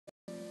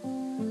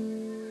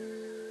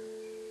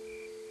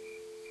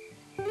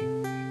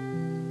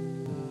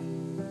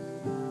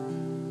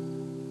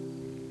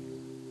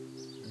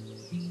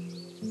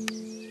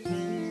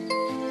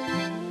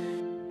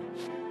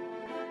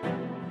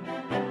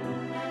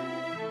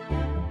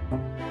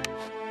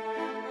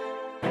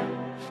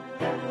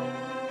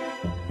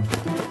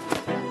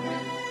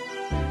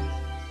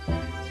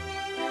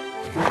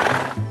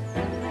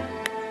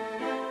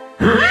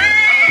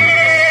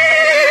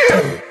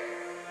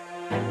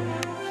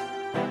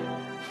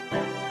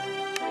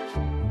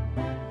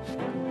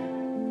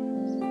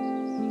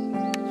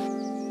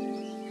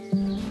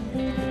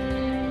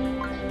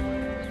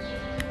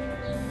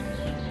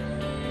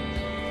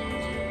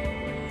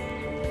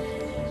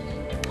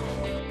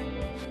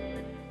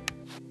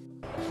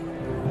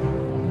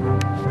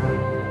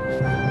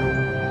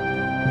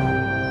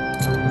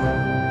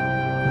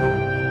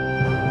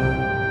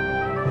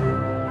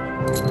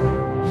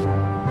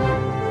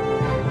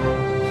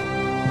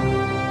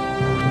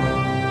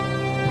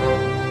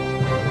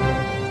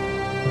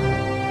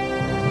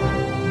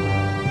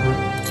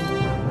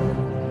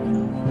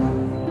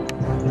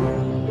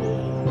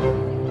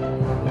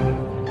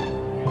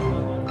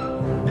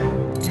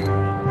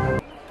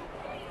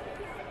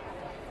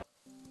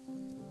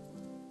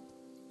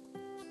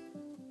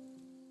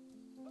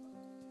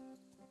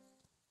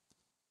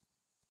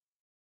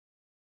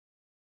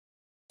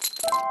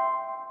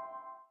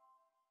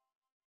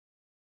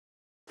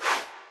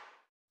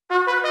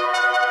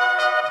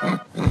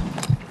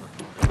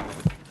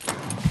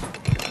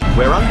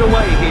We're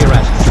underway here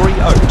at Three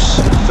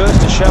Oaks.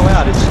 First to show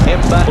out, it's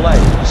Ember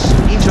Blaze.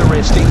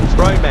 Interesting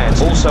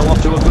bromance, also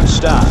off to a good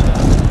start.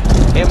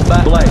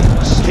 Ember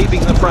Blaze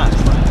keeping the front.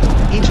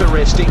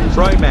 Interesting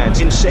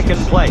bromance in second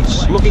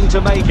place, looking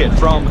to make it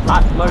from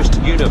Utmost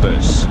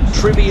Universe.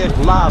 Trivia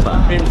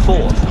Lava in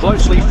fourth,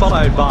 closely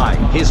followed by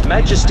His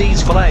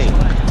Majesty's Flame.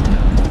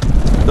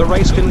 The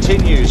race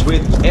continues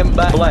with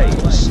Ember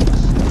Blaze.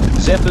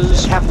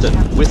 Zephyr's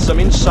Captain with some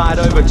inside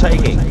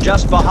overtaking.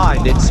 Just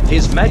behind it's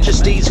His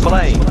Majesty's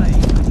Flame.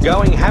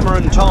 Going hammer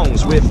and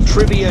tongs with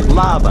Trivia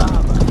Lava.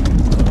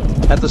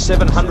 At the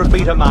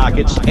 700-metre mark,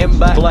 it's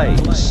Ember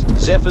Blaze.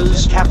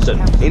 Zephyr's Captain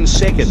in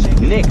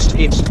second. Next,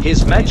 it's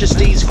His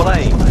Majesty's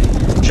Flame.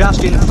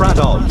 Just in front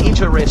of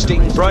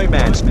Interesting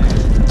Bromance.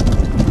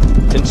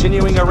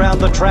 Continuing around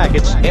the track,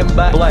 it's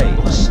Ember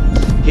Blaze.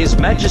 His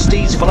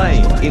Majesty's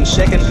Flame in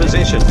second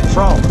position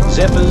from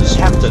Zephyr's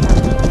Captain.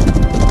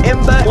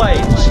 Ember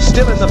Blaze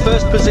still in the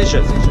first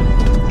position.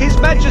 His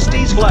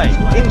Majesty's Flame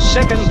in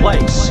second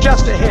place,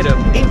 just ahead of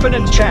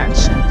Infinite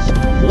Chance.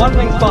 1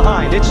 length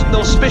behind, it's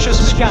the Auspicious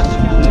Scut,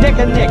 neck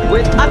and neck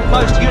with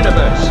Utmost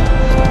Universe.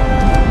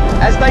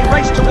 As they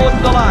race towards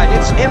the line,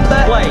 it's Ember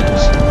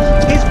Blaze.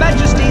 His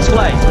Majesty's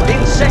Flame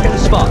in second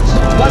spot.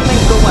 1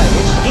 length away,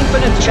 it's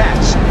Infinite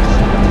Chance.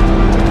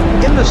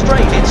 In the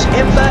straight, it's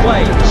Ember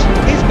Blaze.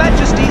 His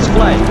Majesty's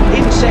Flame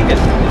in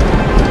second.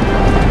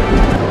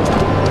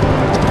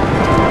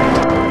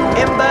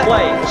 Ember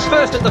Blaze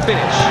first at the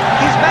finish.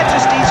 His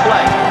Majesty's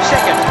Flame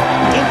second.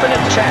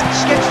 Infinite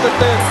Chance gets the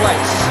third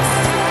place.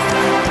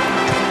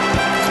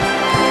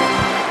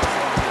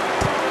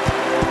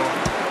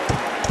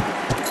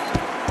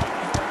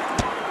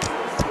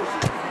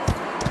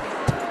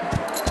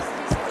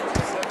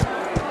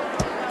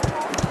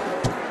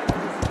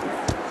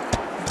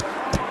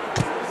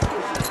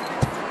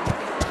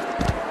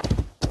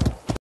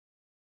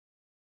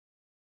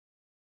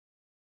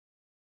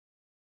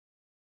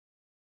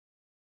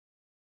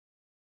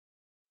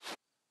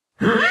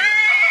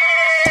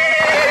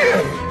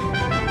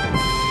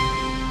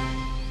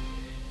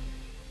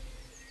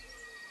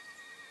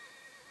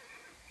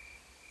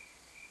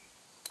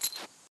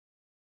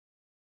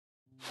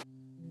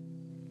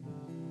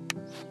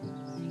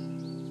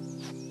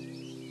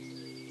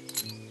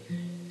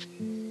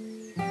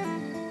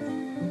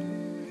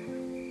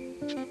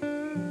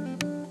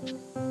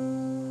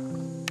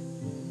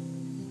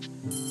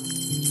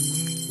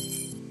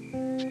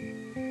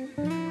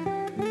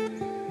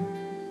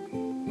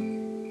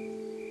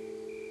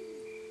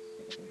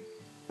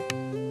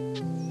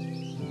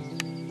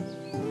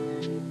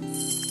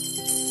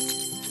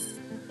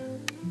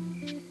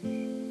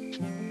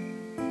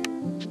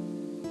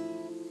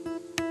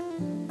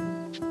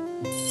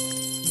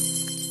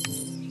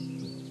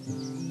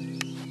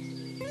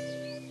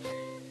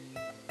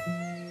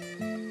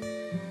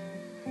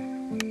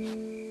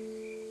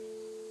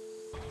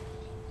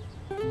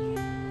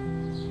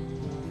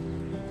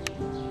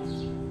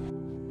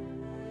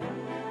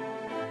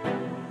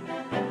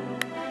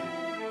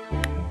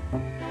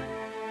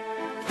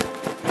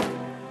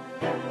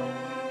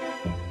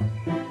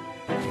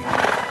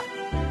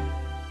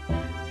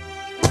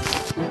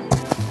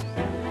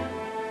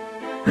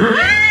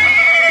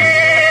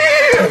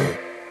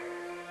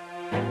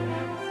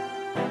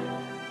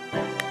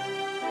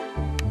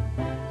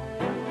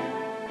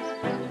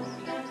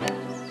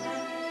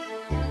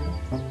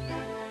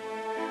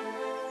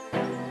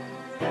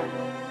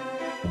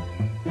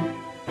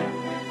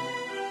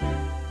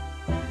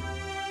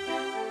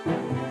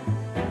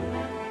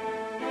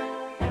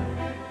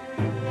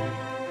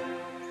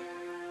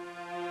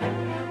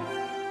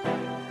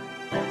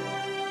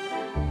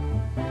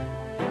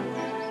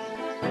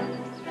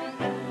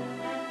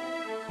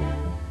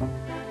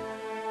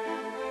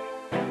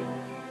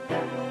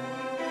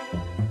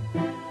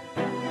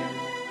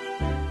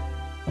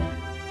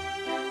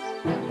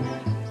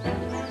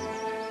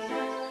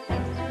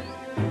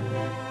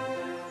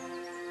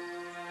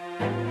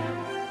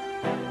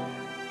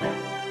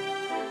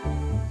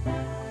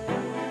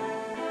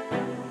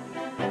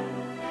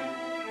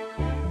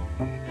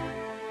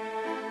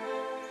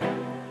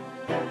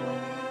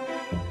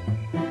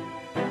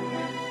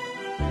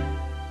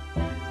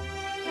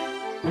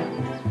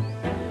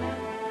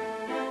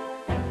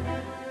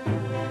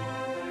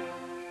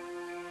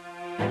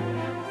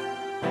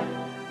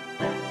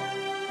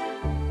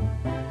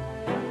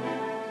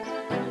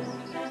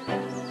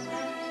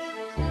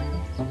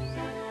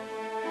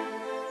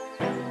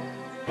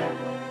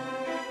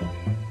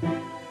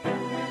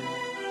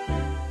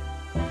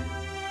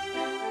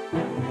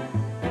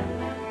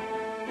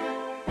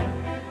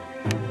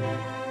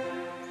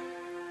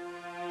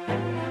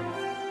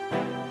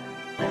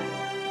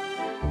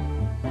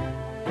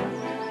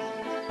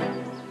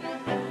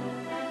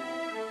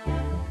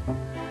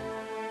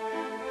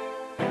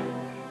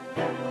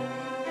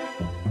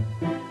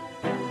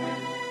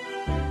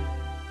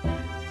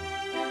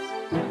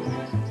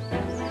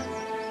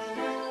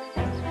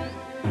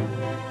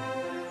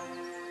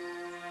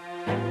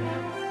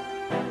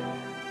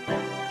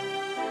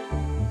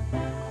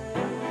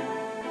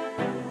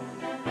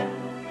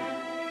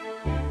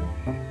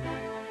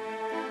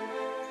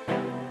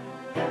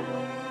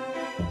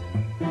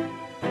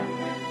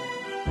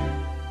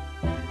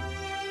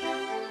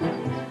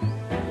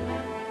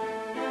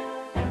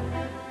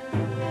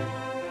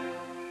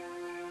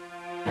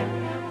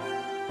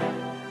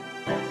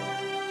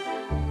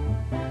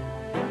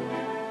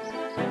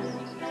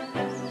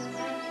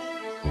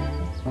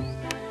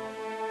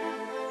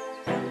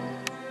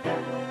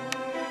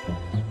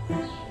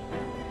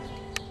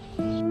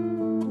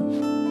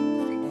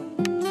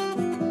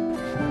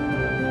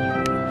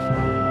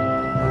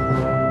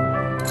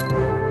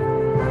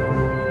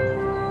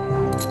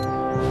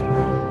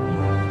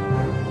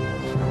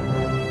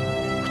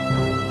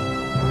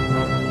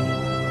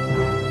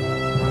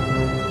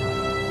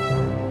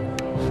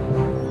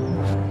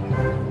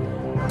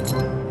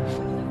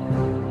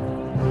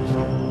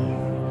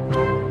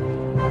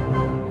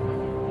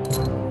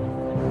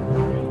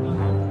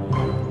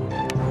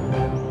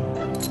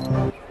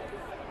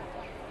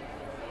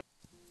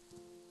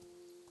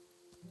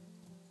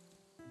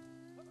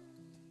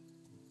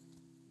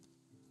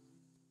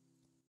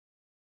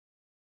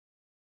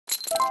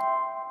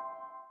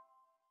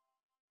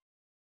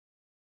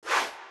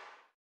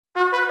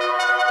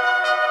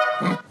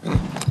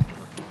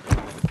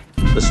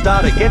 The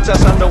starter gets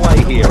us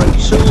underway here at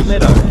Sul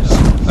Meadows.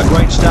 A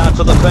great start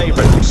for the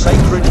favourite,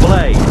 Sacred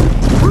Blade.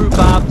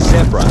 Rhubarb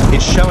Zebra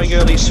is showing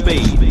early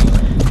speed.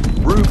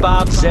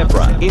 Rhubarb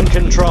Zebra in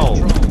control.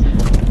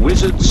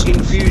 Wizard's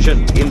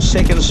Infusion in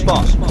second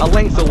spot. A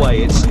length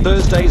away, it's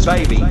Thursday's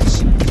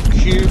Babies.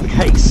 Cube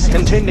Case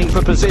contending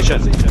for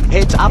position.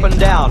 Heads up and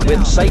down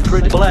with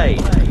Sacred Blade.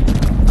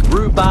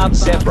 Rhubarb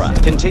Zebra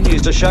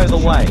continues to show the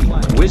way.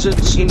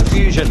 Wizard's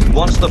Infusion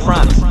wants the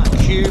front.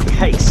 Cube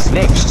Case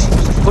next,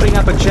 putting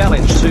up a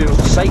challenge to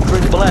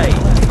Sacred Blade.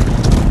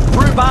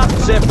 Rhubarb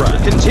Zebra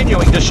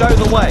continuing to show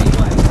the way.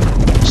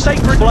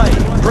 Sacred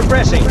Blade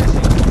progressing.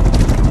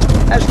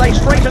 As they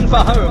straighten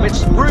for home,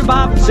 it's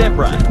Rhubarb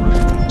Zebra.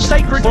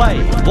 Sacred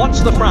Blade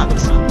wants the front.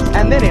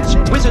 And then it's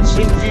Wizard's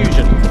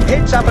Infusion.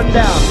 Heads up and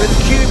down with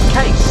Cube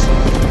Case.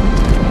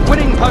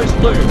 Winning post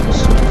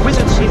looms.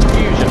 Wizard's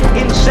Infusion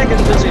in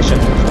second position.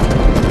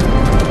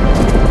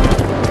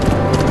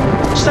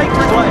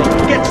 Sacred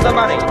Blade gets the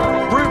money.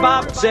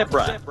 Rhubarb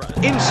Zebra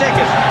in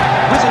second.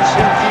 Wizard's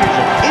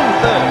Infusion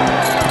in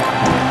third.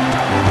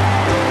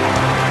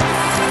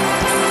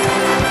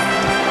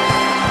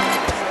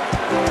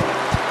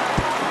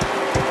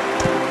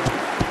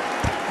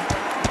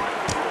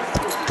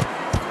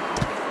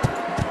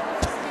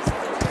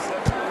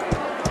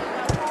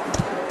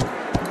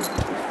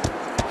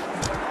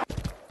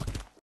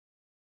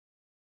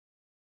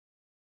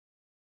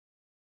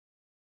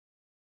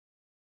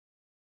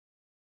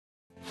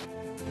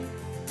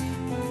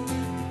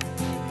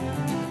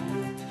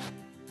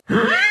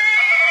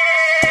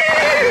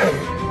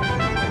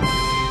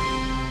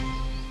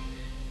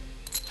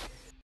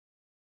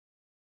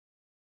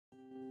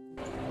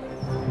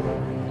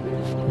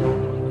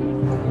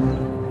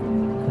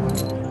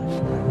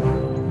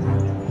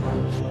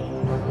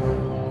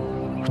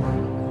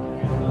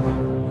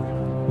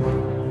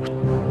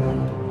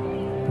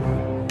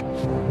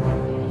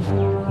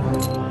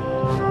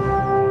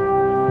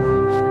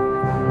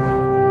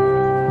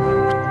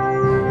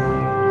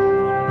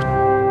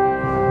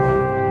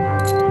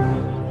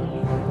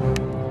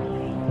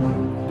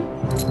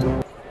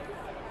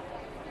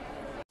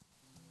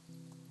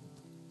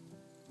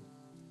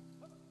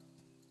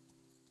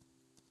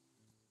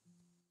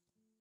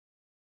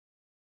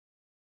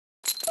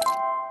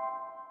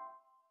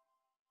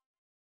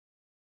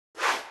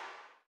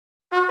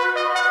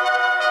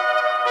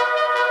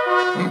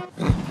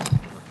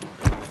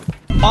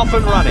 Off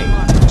and running.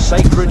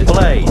 Sacred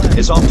Blade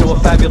is off to a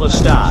fabulous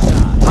start.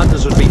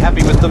 Hunters would be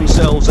happy with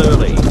themselves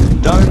early.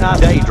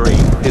 Donut Daydream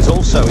is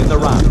also in the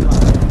run.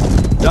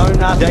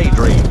 Donut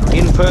Daydream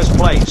in first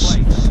place.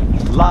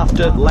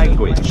 Laughter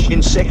Language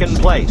in second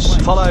place,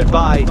 followed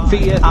by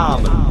Fear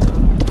Almond.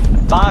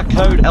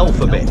 Barcode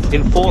Alphabet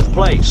in fourth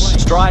place,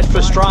 stride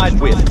for stride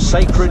with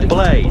Sacred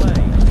Blade.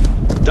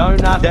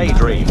 Donut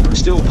Daydream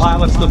still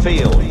pilots the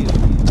field.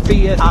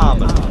 Fear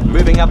Almond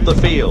moving up the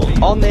field.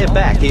 On their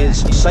back is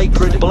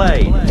Sacred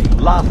Blade.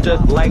 Laughter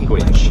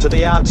Language to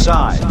the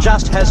outside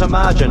just has a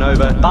margin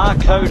over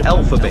Barcode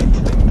Alphabet.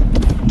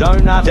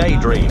 Donut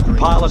Daydream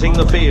piloting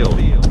the field.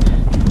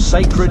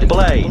 Sacred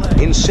Blade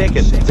in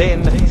second,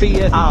 then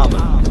Fear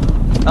Almond.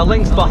 A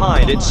length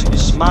behind, it's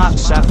Smart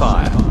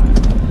Sapphire.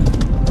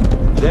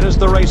 Then as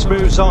the race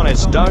moves on,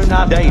 it's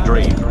Donut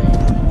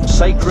Daydream.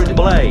 Sacred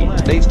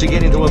Blade needs to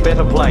get into a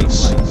better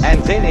place.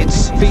 And then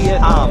it's Fear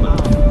Almond.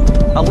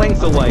 A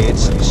length away,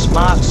 it's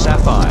Smart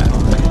Sapphire.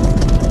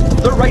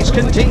 The race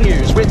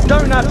continues with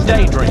Donut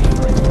Daydream.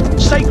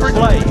 Sacred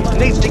Blade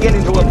needs to get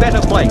into a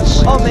better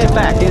place. On their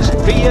back is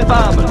Fear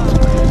Almond.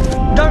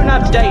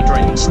 Donut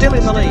Daydream still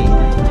in the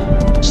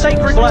lead.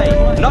 Sacred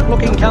Blade not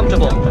looking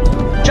comfortable.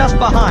 Just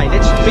behind,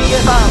 it's Fear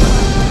Almond.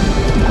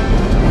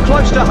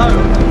 Close to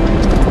home.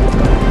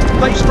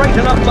 They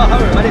straighten up for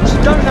home, and it's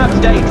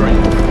Donut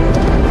Daydream.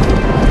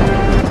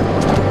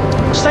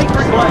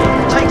 Sacred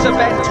Blade takes a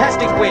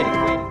fantastic win.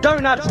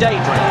 Donut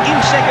Daydream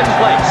in second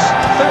place.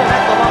 Third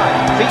at the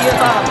line, Fear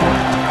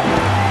Almond.